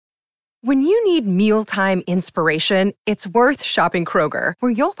When you need mealtime inspiration, it's worth shopping Kroger,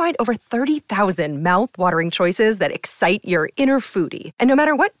 where you'll find over 30,000 mouth-watering choices that excite your inner foodie. And no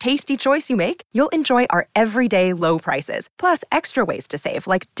matter what tasty choice you make, you'll enjoy our everyday low prices, plus extra ways to save,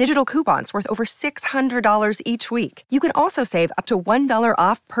 like digital coupons worth over $600 each week. You can also save up to $1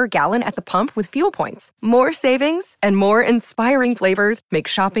 off per gallon at the pump with fuel points. More savings and more inspiring flavors make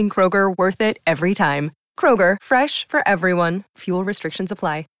shopping Kroger worth it every time. Kroger, fresh for everyone. Fuel restrictions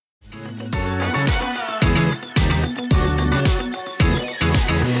apply.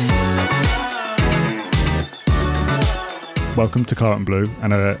 Welcome to Claret and Blue,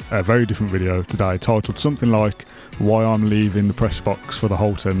 and a very different video today titled something like "Why I'm Leaving the Press Box for the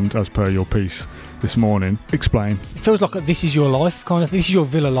HOLTE End," as per your piece this morning. Explain. It feels like this is your life, kind of. This is your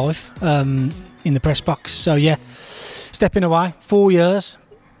Villa life in the press box. So yeah, stepping away, 4 years.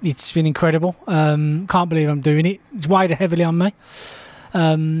 It's been incredible. Can't believe I'm doing it. It's weighed heavily on me.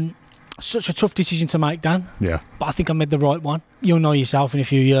 Such a tough decision to make, Dan. Yeah. But I think I made the right one. You'll know yourself in a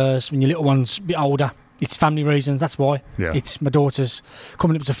few years when your little one's a bit older. It's family reasons, that's why. Yeah. It's my daughter's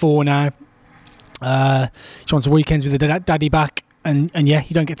coming up to 4 now. She wants weekends with the daddy back. And yeah,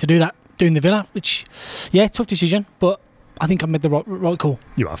 you don't get to do that doing the Villa, which, yeah, tough decision. But I think I made the right call.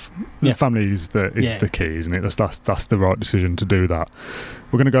 You have. Yeah. Family is the key, isn't it? That's the right decision to do that.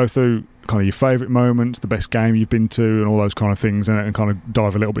 We're going to go through kind of your favourite moments, the best game you've been to, and all those kind of things, and kind of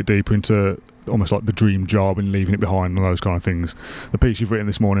dive a little bit deeper into almost like the dream job and leaving it behind and all those kind of things. The piece you've written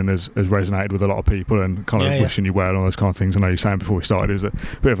this morning has resonated with a lot of people, and kind of wishing you well and all those kind of things. I know you were saying before we started, it's a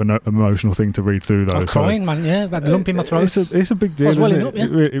bit of an emotional thing to read through those. I'm crying, man. Yeah, that lump in my throat. It's a big deal, isn't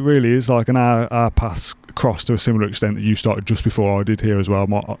it? It really is. Like, and our paths crossed to a similar extent that you started just before I did here as well.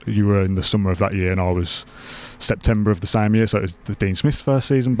 You were in the summer of that year, and I was September of the same year, so it was the Dean Smith's first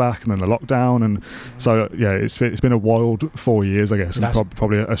season back, and then the lockdown, and so yeah, it's been a wild 4 years, I guess, and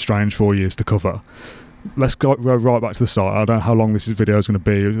probably a strange 4 years to cover. Let's go right back to the start. I don't know how long this video is going to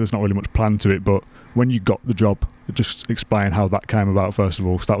be. There's not really much plan to it, but when you got the job, just explain how that came about first of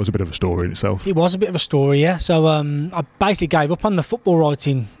all, because that was a bit of a story in itself. It was a bit of a story, yeah. So I basically gave up on the football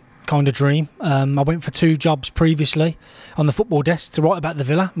writing kind of dream. I went for 2 jobs previously on the football desk to write about the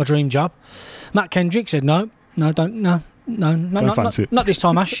Villa, my dream job. Matt Kendrick said no, don't fancy it. Not this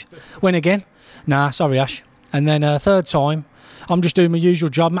time, Ash. Went again. Nah, sorry, Ash. And then third time, I'm just doing my usual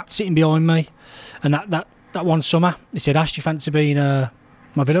job. Matt's sitting behind me, and that one summer, he said, "Ash, you fancy being my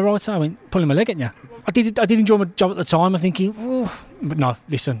Villa writer?" I went, pulling my leg at you. I did enjoy my job at the time. I'm thinking, but no,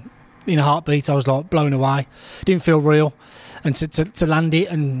 listen. In a heartbeat, I was like blown away. Didn't feel real, and to land it,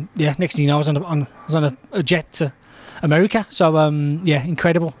 and yeah, next thing you know, I was on a jet to America. So yeah,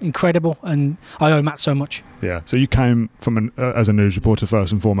 incredible, and I owe Matt so much. Yeah. So you came from as a news reporter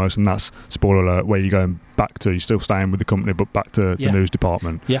first and foremost, and that's, spoiler alert, where you're going back to. You're still staying with the company, but back to the news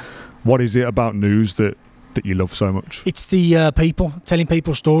department. Yeah. What is it about news that you love so much? It's the people, telling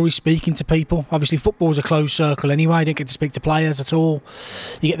people stories, speaking to people. Obviously, football's a closed circle anyway. You don't get to speak to players at all.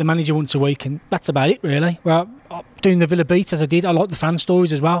 You get the manager once a week, and that's about it, really. Well, doing the Villa beat as I did, I like the fan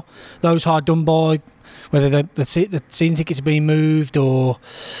stories as well. Those hard done by, whether the season tickets are being moved, or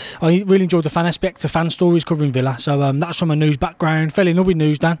I really enjoyed the fan aspect of fan stories covering Villa. So that's from a news background. Fell in love with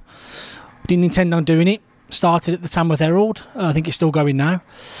news, Dan. Didn't intend on doing it. Started at the Tamworth Herald. I think it's still going now.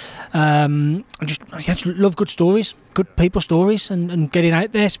 I just love good stories, good people stories, and getting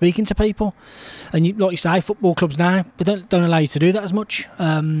out there, speaking to people. And like you say, football clubs now, they don't allow you to do that as much.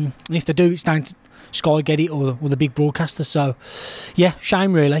 And if they do, it's down to Sky get it, or the big broadcasters. So yeah,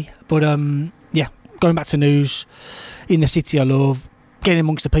 shame really. But yeah, going back to news in the city, I love getting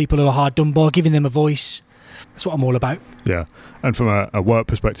amongst the people who are hard done by, giving them a voice. That's what I'm all about. Yeah, and from a work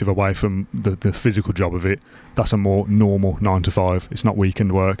perspective, away from the physical job of it, that's a more normal 9 to 5. It's not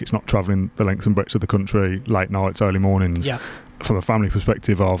weekend work. It's not travelling the lengths and breadths of the country, late nights, early mornings. Yeah. From a family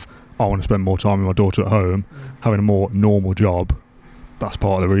perspective of, I want to spend more time with my daughter at home, having a more normal job, that's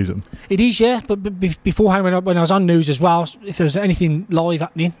part of the reason. It is, yeah, but beforehand, when I was on news as well, if there was anything live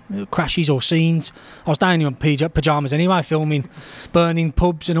happening, crashes or scenes, I was down in pyjamas anyway, filming burning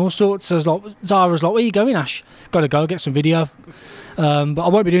pubs and all sorts. So I was like, Zara was like, "Where are you going, Ash?" "Got to go get some video." But I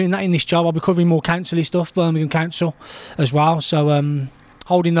won't be doing that in this job. I'll be covering more council-y stuff, Birmingham Council as well. So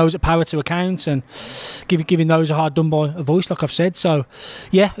holding those at power to account and giving those a hard done by a voice, like I've said. So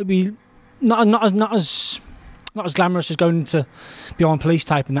yeah, it'd be not as glamorous as going to behind police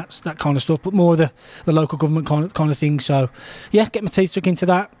tape and that kind of stuff, but more the local government kind of thing. So yeah, get my teeth stuck into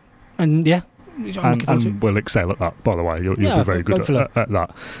that, and yeah, and we'll excel at that. By the way, you'll be very good at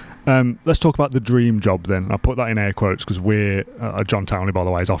that. Let's talk about the dream job then. I put that in air quotes because we're John Townley, by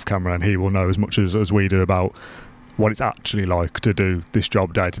the way, is off camera, and he will know as much as we do about what it's actually like to do this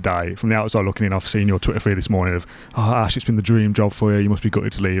job day to day. From the outside looking in, I've seen your Twitter feed this morning of, oh Ash, it's been the dream job for you, you must be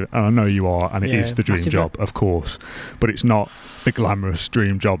gutted to leave. And I know you are, and it is the dream job, of course, but it's not the glamorous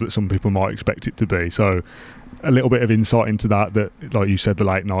dream job that some people might expect it to be. So a little bit of insight into that, like you said, the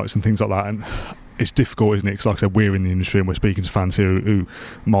late nights and things like that. And it's difficult, isn't it? Because like I said, we're in the industry and we're speaking to fans here who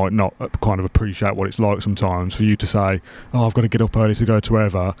might not kind of appreciate what it's like sometimes. For you to say, oh, I've got to get up early to go to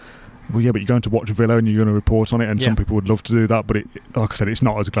wherever. Well, yeah, but you're going to watch Villa and you're going to report on it, and some people would love to do that, but like I said, it's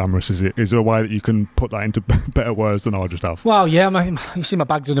not as glamorous as it. Is there a way that you can put that into better words than I just have? Well, yeah, you see my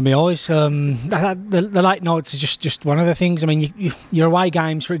bags under my eyes. The late nights is just one of the things. I mean, your away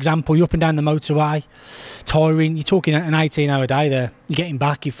games, for example, you're up and down the motorway, tiring. You're talking an 18-hour day there. You're getting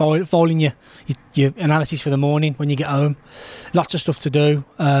back, you're filing your analysis for the morning when you get home. Lots of stuff to do.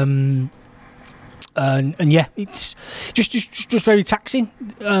 And yeah, it's just very taxing.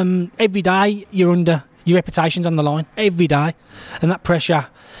 Every day you're under, your reputation's on the line every day, and that pressure,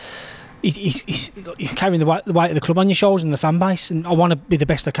 you're carrying the weight of the club on your shoulders and the fan base. And I want to be the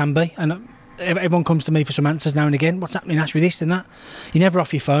best I can be, and everyone comes to me for some answers now and again. What's happening, Ash, with this and that? You're never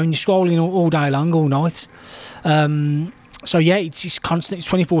off your phone. You're scrolling all day long, all night. So yeah, it's constant.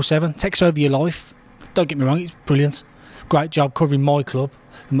 It's 24/7. Takes over your life. Don't get me wrong, it's brilliant. Great job covering my club.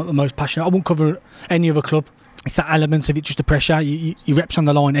 The most passionate. I wouldn't cover any other club. It's that element of it, just the pressure. Your reps on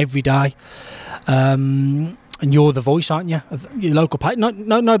the line every day, and you're the voice, aren't you, of your local paper.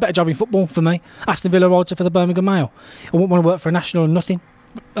 No better job in football for me. Aston Villa writer for the Birmingham Mail. I wouldn't want to work for a national or nothing.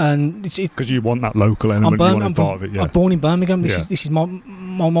 And it's because you want that local element. You want part of it. Yeah. I'm born in Birmingham. This is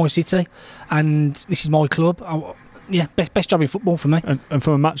my city, and this is my club. Best job in football for me. And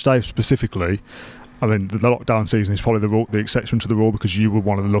from a match day specifically, I mean, the lockdown season is probably the exception to the rule, because you were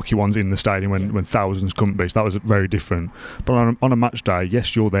one of the lucky ones in the stadium when thousands couldn't be. So that was very different. But on a match day,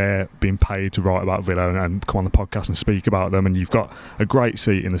 yes, you're there being paid to write about Villa and come on the podcast and speak about them, and you've got a great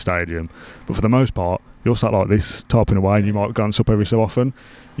seat in the stadium. But for the most part, you're sat like this, typing away, and you might glance up every so often.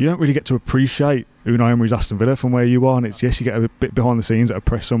 You don't really get to appreciate Unai Emery's Aston Villa from where you are. And it's, yes, you get a bit behind the scenes at a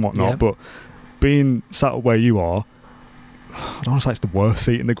press and whatnot, but being sat up where you are, I don't want to say it's the worst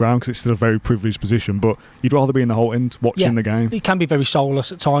seat in the ground, because it's still a very privileged position, but you'd rather be in the whole end watching the game. It can be very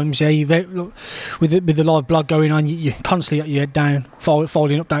soulless at times. Yeah, with the live blog going on, you constantly got your head down, following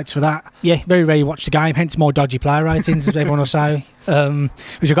updates for that. Yeah, very rarely watch the game, hence more dodgy player ratings, as everyone will say,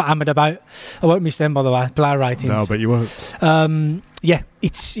 which I got hammered about. I won't miss them, by the way, player ratings. No, but you won't. Yeah,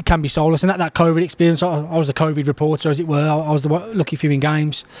 it can be soulless, and that COVID experience, I was the COVID reporter, as it were. I was the lucky few in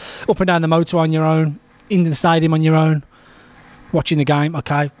games, up and down the motorway on your own, in the stadium on your own. Watching the game,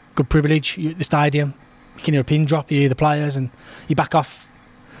 okay, good privilege. You're at the stadium, you can hear a pin drop, you hear the players, and you back off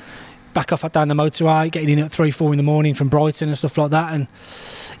down the motorway, getting in at 3-4 in the morning from Brighton and stuff like that, and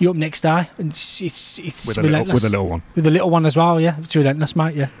you're up next day, and it's relentless. With a little one. With a little one as well, yeah. It's relentless,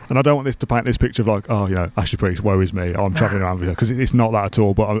 mate, yeah. And I don't want this to paint this picture of like, oh, you know, Ashley PREECE, woe is me, I'm travelling around here, because it's not that at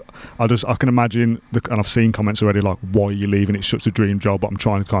all. But I can imagine, and I've seen comments already like, why are you leaving? It's such a dream job. But I'm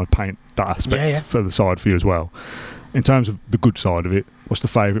trying to kind of paint that aspect for the side for you as well. In terms of the good side of it, what's the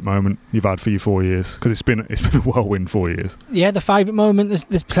favourite moment you've had for your 4 years? Because it's been a whirlwind 4 years. Yeah, the favourite moment,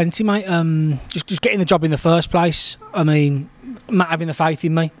 there's plenty, mate. Just getting the job in the first place. I mean, Matt having the faith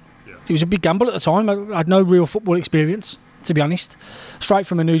in me. Yeah. It was a big gamble at the time. I had no real football experience, to be honest. Straight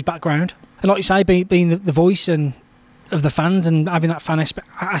from a news background. And like you say, being the voice and of the fans and having that fan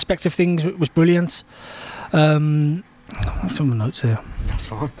aspect of things was brilliant. Some of my notes here. That's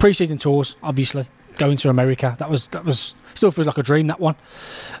fine. Pre-season tours, obviously. Going to America, that was still feels like a dream, that one.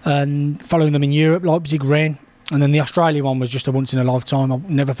 And following them in Europe, Leipzig, Rennes, and then the Australia one was just a once in a lifetime. I'll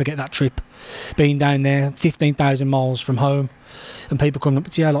never forget that trip, being down there 15,000 miles from home, and people coming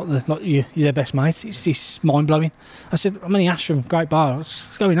up to you like you're their best mate. It's mind blowing. I said, I'm only Ash from Great Bar.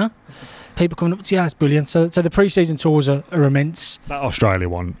 What's going on? People coming up to you, it's brilliant. So the pre-season tours are immense. That Australia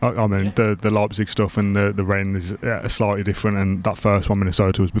one, I mean, the Leipzig stuff and the Rennes is slightly different, and that first one,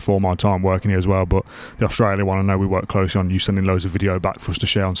 Minnesota, was before my time working here as well. But the Australia one, I know we work closely on, you sending loads of video back for us to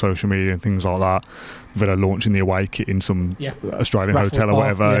share on social media and things like that. Villa launching the away kit in some Australian Raffles hotel or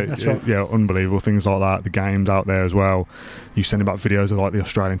whatever. Yeah, that's right. Yeah, unbelievable things like that. The games out there as well. You sending back videos of like the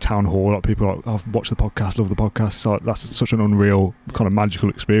Australian town hall. Like people are like, I've watched the podcast, love the podcast. It's like, that's such an unreal kind of magical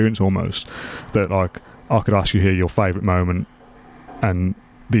experience almost. That like I could ask you here your favourite moment, and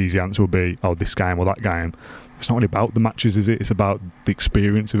the easy answer would be, oh, this game or that game. It's not really about the matches, is it? It's about the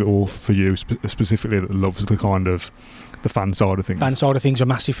experience of it all for you, specifically that loves the kind of the fan side of things. Fan side of things are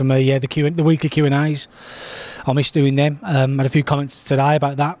massive for me. Yeah, the weekly Q&As, I miss doing them. Had a few comments today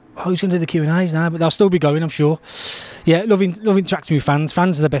about that. Who's going to do the Q&As now? But they'll still be going, I'm sure. Yeah, love interacting with fans.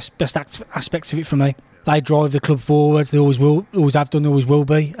 Fans are the best aspects of it for me. They drive the club forwards. They always will, always have done, always will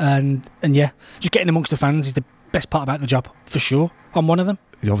be. And yeah, just getting amongst the fans is the best part about the job, for sure. I'm one of them.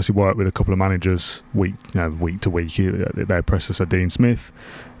 You obviously work with a couple of managers week to week. Their predecessor, Dean Smith,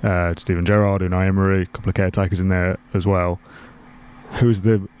 Stephen Gerrard, Unai Emery, a couple of caretakers in there as well. Who's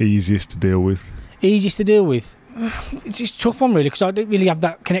the easiest to deal with? Easiest to deal with? It's just a tough one, really, because I didn't really have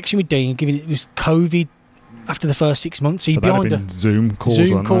that connection with Dean, given it was COVID after the first 6 months. So behind Zoom calls.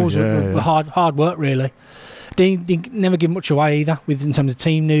 Zoom calls were hard work, really. Dean never give much away either, in terms of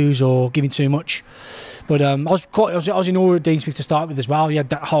team news or giving too much. But I was in awe of Dean Smith to start with as well. He had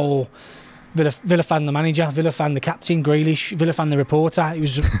that whole Villa fan the manager, Villa fan the captain, Grealish, Villa fan the reporter. He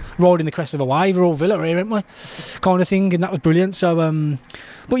was riding the crest of a wave. We're all Villa here, aren't we? Kind of thing, and that was brilliant. So,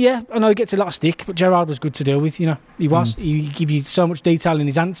 but yeah, I know he gets a lot of stick, but Gerrard was good to deal with. He was. He'd give you so much detail in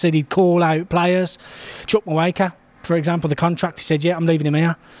his answer. He'd call out players. Chuck Mwaka, for example, the contract. He said, "Yeah, I'm leaving him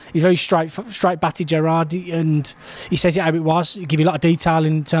here." He's very straight batty, Gerrard, and he says it how it was. He'd give you a lot of detail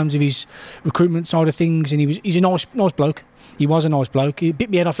in terms of his recruitment side of things, and he's a nice bloke. He was a nice bloke. He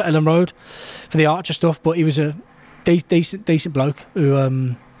bit me head off at Ellen Road for the Archer stuff, but he was a decent bloke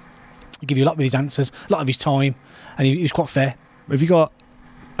who give you a lot with his answers, a lot of his time, and he was quite fair. Have you got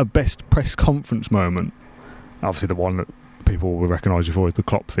a best press conference moment? Obviously, the one that people will recognise you for is the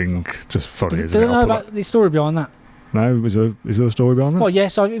Klopp thing. Just funny, isn't it? Don't know about the story behind that. No, is there a story behind that? Well, yeah,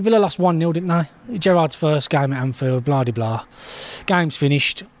 so Villa lost 1-0, didn't they? Gerrard's first game at Anfield, blah-de-blah. Game's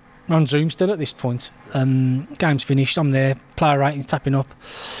finished. We're on Zoom still at this point. Game's finished. I'm there. Player ratings tapping up.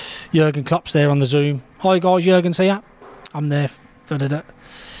 Jurgen Klopp's there on the Zoom. Hi, guys. Jurgen's here. I'm there. Da-da-da.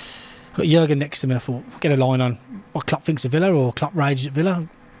 Got Jurgen next to me. I thought, get a line on what Klopp thinks of Villa or Klopp rages at Villa.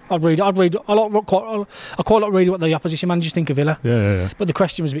 I'd read. I quite like reading what the opposition managers think of Villa. Yeah. But the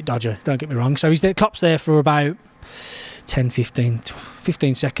question was a bit dodgy, don't get me wrong. So he's there. Klopp's there for about 10,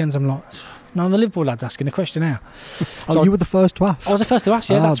 15 seconds. I'm like, no, the Liverpool lad's asking a question now. So you were the first to ask? I was the first to ask,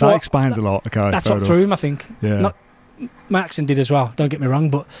 yeah. That explains a lot. Okay, that's what threw him, I think. Yeah. My accent did as well, don't get me wrong.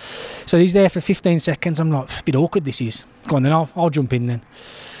 But so he's there for 15 seconds. I'm like, a bit awkward this is. Go on then, I'll jump in then.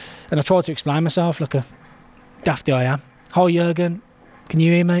 And I tried to explain myself like a dafty I am. Hi, Jurgen. Can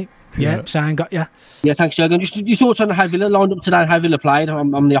you hear me? Yeah, Sam, got you. Yeah, thanks, Jurgen. Just your thoughts on how Villa lined up today, how Villa played.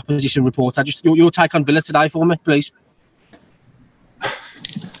 I'm the opposition reporter. Just your take on Villa today for me, please.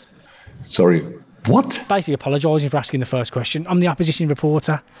 Sorry, what? Basically apologising for asking the first question. I'm the opposition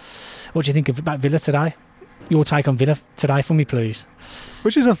reporter. What do you think about Villa today? Your take on Villa today for me, please.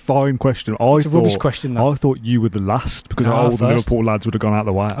 Which is a fine question. It's a rubbish question, though. I thought you were the last because all the Liverpool lads would have gone out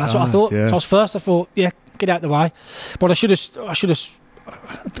the way. That's what I thought. Yeah. So I was first. I thought, yeah, get out the way. But I should have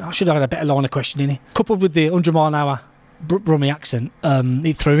had a better line of questioning. Coupled with the 100-mile-an-hour Brummie accent,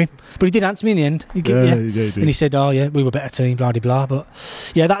 it threw him. But he did answer me in the end. He did. And he said, "Oh yeah, we were a better team, blah blah blah."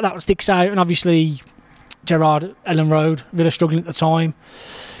 But yeah, that sticks out. And obviously, Gerrard, Ellen Road, Villa struggling at the time.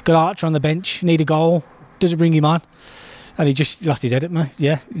 Got Archer on the bench, need a goal, doesn't bring him on. And he just lost his head at me.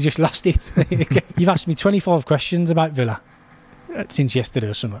 Yeah, he just lost it. You've asked me 25 questions about Villa since yesterday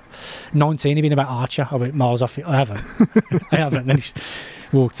or something. 19 have been about Archer. I went miles off it. I haven't. And then he's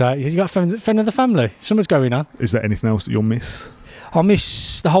walked out. You got a friend of the family. Something's going on. Is there anything else that you'll miss? I'll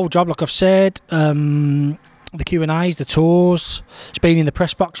miss the whole job, like I've said. The Q&As, the tours, just being in the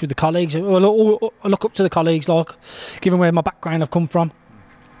press box with the colleagues. I look up to the colleagues, like, given where my background I've come from.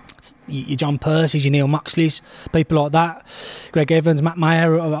 Your John Percy's, your Neil Moxley's, people like that. Greg Evans, Matt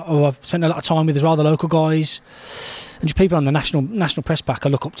Mayer, who I've spent a lot of time with as well, the local guys. And just people on the national press pack I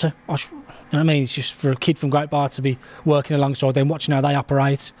look up to. You know what I mean? It's just for a kid from Great Bar to be working alongside them, watching how they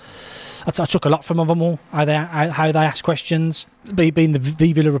operate. I took a lot from them all, how they ask questions. Being the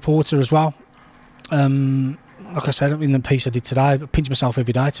Villa reporter as well. Like I said in the piece I did today, I pinch myself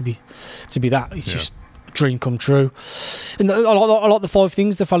every day to be that. It's just a dream come true. And I like the 5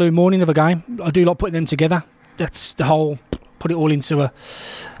 things the following morning of a game. I do like putting them together. That's the whole, put it all into a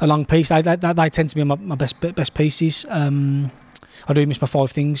long piece. They tend to be my best pieces. I do miss my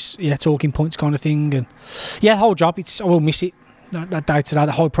 5 things, talking points kind of thing. And the whole job, I will miss it, that day today,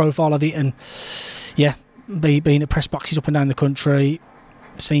 the high profile of it. And being at press boxes up and down the country,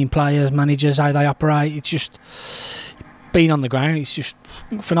 seeing players, managers, how they operate. It's just being on the ground. It's just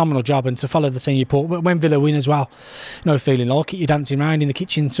a phenomenal job, and to follow the team you put. But when Villa win as well, no feeling like it. You're dancing around in the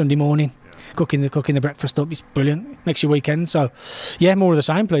kitchen Sunday morning, cooking the breakfast up. It's brilliant. Makes your weekend. So more of the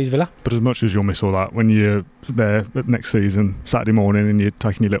same, please, Villa. But as much as you'll miss all that, when you're there next season, Saturday morning, and you're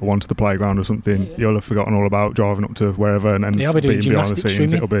taking your little one to the playground or something, you'll have forgotten all about driving up to wherever and being behind the scenes.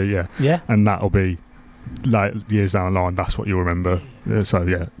 Swimming. It'll be and that'll be like years down the line, that's what you'll remember. So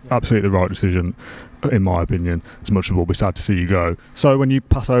yeah, absolutely the right decision, in my opinion. As much as we'll be sad to see you go. So when you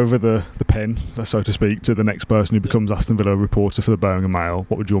pass over the pen, so to speak, to the next person who becomes Aston Villa reporter for the Birmingham Mail,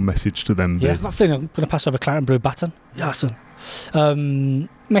 what would your message to them be? Yeah, I think I'm going to pass over Claret and blue baton. Yeah, son.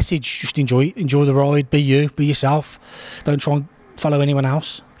 Message: just enjoy the ride. Be you, be yourself. Don't try and follow anyone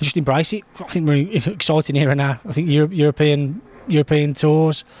else. Just embrace it. I think we're exciting here and now. I think European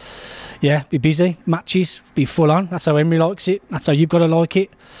tours. Yeah, be busy, matches, be full on. That's how Emery likes it. That's how you've got to like it.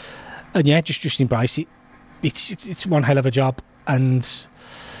 And yeah, just embrace it. It's one hell of a job, and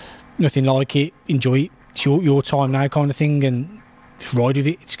nothing like it. Enjoy it. It's your time now, kind of thing, and just ride with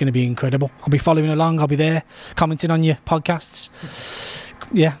it. It's going to be incredible. I'll be following along. I'll be there, commenting on your podcasts.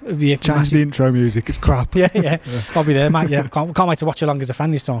 Yeah, Change the intro music. It's crap. yeah. I'll be there, mate. Yeah, can't wait to watch along as a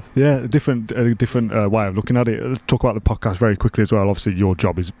fan this time. Yeah, a different way of looking at it. Let's talk about the podcast very quickly as well. Obviously, your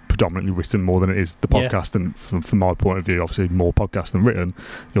job is predominantly written more than it is the podcast, and from my point of view, obviously more podcast than written.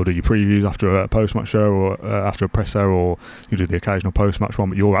 You'll do your previews after a post-match show or after a presser, or you do the occasional post-match one.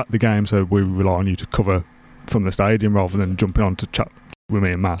 But you're at the game, so we rely on you to cover from the stadium rather than jumping on to chat with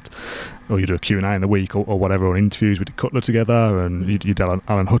me and Matt, or you do a Q&A in the week or whatever, or interviews. We did Cutler together, and you did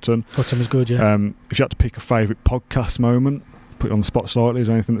Alan Hutton. Hutton was good, yeah. If you had to pick a favourite podcast moment, put it on the spot slightly, is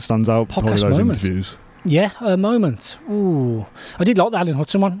there anything that stands out? Podcast those moment? Interviews? Yeah, a moment. Ooh, I did like the Alan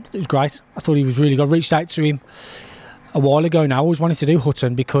Hutton one. It was great. I thought he was really good. I reached out to him a while ago now. I always wanted to do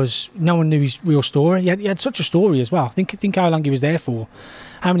Hutton because no one knew his real story. He had such a story as well. Think how long he was there for,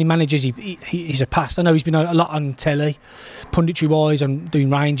 how many managers he's passed. I know he's been a lot on telly, punditry wise, and doing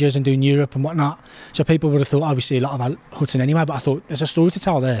Rangers and doing Europe and whatnot. So people would have thought, we see a lot of Hutton anyway, but I thought there's a story to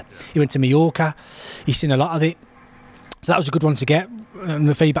tell there. He went to Mallorca, he's seen a lot of it. So that was a good one to get, and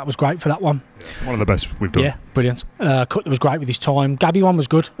the feedback was great for that one. One of the best we've done. Yeah, brilliant. Cutler was great with his time. Gabby one was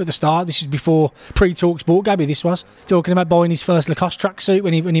good at the start. This is before pre-talks bought Gabby. This was talking about buying his first Lacoste tracksuit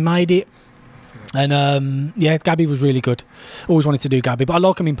when he made it. And yeah, Gabby was really good. Always wanted to do Gabby, but I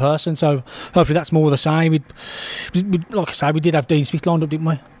like him in person, so hopefully that's more the same. We'd like I say, we did have Dean Smith lined up, didn't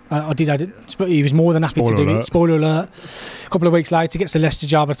we? I did have it, but he was more than happy to do it. Spoiler alert. A couple of weeks later, gets the Leicester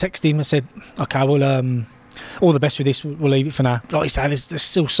job. I texted him. I said, okay, well, all the best with this. We'll leave it for now. Like I say, there's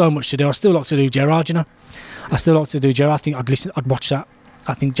still so much to do. I still like to do Gerrard, you know. I still like to do Gerrard. I think I'd watch that.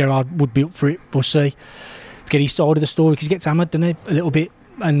 I think Gerrard would be up for it. We'll see. To get his side of the story, because he gets hammered, doesn't he? A little bit.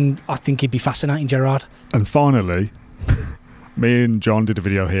 And I think he'd be fascinating, Gerrard. And finally, me and John did a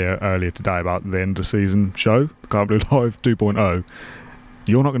video here earlier today about the end of season show, the Claret Blue Live 2.0.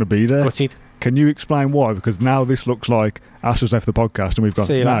 You're not going to be there. Gutted. Can you explain why? Because now this looks like Ash has left the podcast and we've gone,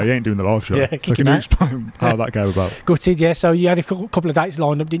 no, you ain't doing the live show. Yeah, so can you explain how that came about? Gutted, yeah. So you had a couple of dates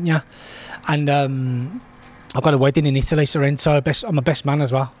lined up, didn't you? And I've got a wedding in Italy, Sorrento. I'm a best man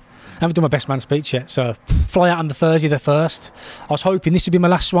as well. I haven't done my best man speech yet, so fly out on the Thursday the 1st. I was hoping this would be my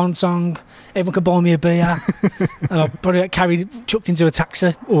last swan song. Everyone could buy me a beer. And I'll probably get chucked into a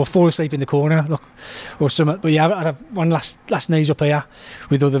taxi or fall asleep in the corner or something. But yeah, I'd have one last knees up here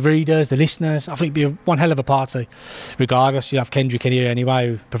with all the readers, the listeners. I think it'd be one hell of a party. Regardless, you have Kendrick in here anyway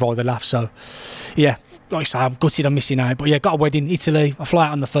who provide the laugh. So yeah, like I say, I'm gutted I'm missing out. But yeah, got a wedding in Italy. I fly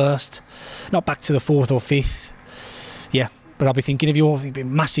out on the 1st, not back to the 4th or 5th. Yeah. But I'll be thinking of you all. It'd be a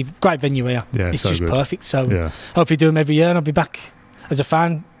massive, great venue here. Yeah, it's so just good. Perfect. So hopefully do them every year, and I'll be back as a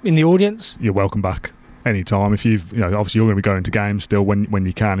fan in the audience. You're welcome back anytime. If you've, obviously you're going to be going to games still when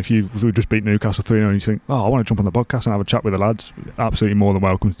you can. If we just beat Newcastle 3-0 and you think, I want to jump on the podcast and have a chat with the lads, absolutely more than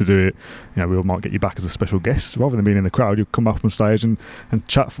welcome to do it. We might get you back as a special guest rather than being in the crowd. You'll come up on stage and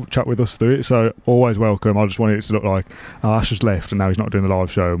chat with us through it. So always welcome. I just wanted it to look like Ash has left and now he's not doing the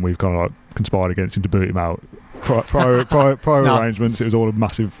live show and we've kind of conspired against him to boot him out. Prior no. Arrangements, it was all a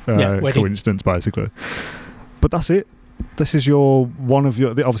massive coincidence basically. But that's it. This is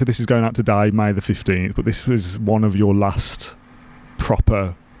obviously this is going out today, May the 15th, but this was one of your last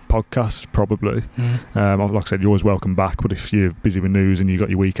proper podcasts probably. Like I said, you're always welcome back, but if you're busy with news and you got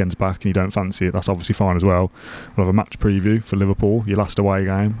your weekends back and you don't fancy it, that's obviously fine as well. We'll have a match preview for Liverpool, your last away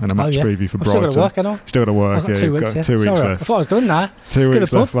game, and a match preview for Brighton. Still got to work, Still got to work. I've got 2 weeks, 2 weeks left. I thought I was done now. 2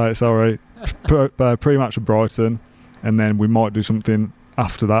 weeks left, mate, sorry. Pre-match for Brighton, and then we might do something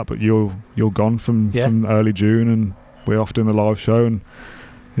after that, but you're gone from early June and we're off doing the live show, and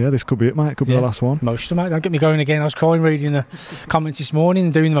this could be it, mate. It could be the last one. Most of it, mate. Don't get me going again. I was crying reading the comments this morning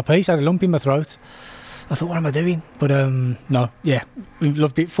and doing my piece. I had a lump in my throat. I thought, what am I doing? But no, we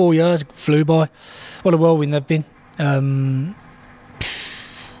loved it. 4 years flew by. What a whirlwind they've been.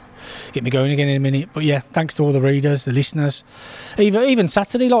 get me going again in a minute. But yeah, thanks to all the readers, the listeners. Even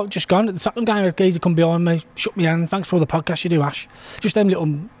Saturday, like just gone at the Tottenham game, a geezer come behind me, shook me hand. Thanks for all the podcasts you do, Ash. Just them little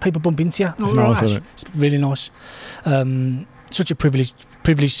people bump into you. It's nice, isn't it? It's really nice. Such a privilege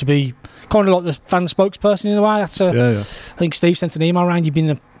to be kind of like the fan spokesperson in a way. That's I think Steve sent an email around. You've been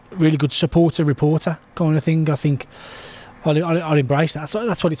a really good supporter, reporter kind of thing. I think I'll embrace that.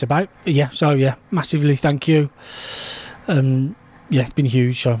 That's what it's about. So massively thank you. It's been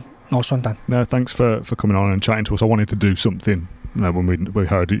huge. So nice one, Dan. No, thanks for coming on and chatting to us. I wanted to do something. When we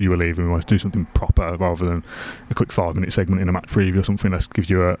heard that you were leaving, we wanted to do something proper rather than a quick 5-minute segment in a match preview or something. Let's give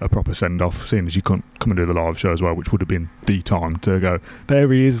you a proper send-off, seeing as you couldn't come and do the live show as well, which would have been the time to go,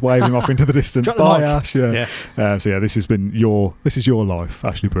 there he is, waving off into the distance. Bye, Ash. This is your life,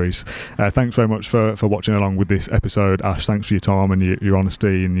 Ashley Preece. Thanks very much for watching along with this episode. Ash, thanks for your time and your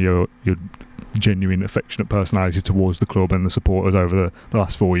honesty and your genuine affectionate personality towards the club and the supporters over the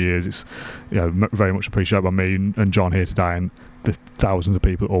last 4 years. It's very much appreciated by me and John here today, and the thousands of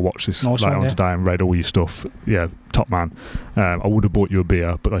people that all watched this later on today and read all your stuff. Top man. I would have bought you a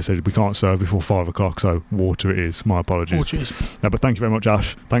beer, but they said we can't serve before 5 o'clock, so water it is. My apologies. Water it is. But thank you very much,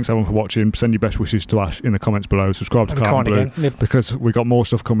 Ash. Thanks everyone for watching. Send your best wishes to Ash in the comments below. Subscribe to Claret and Blue because we've got more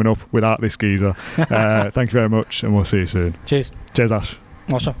stuff coming up without this geezer. Thank you very much, and we'll see you soon. Cheers, Ash.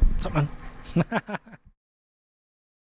 Awesome. Top man.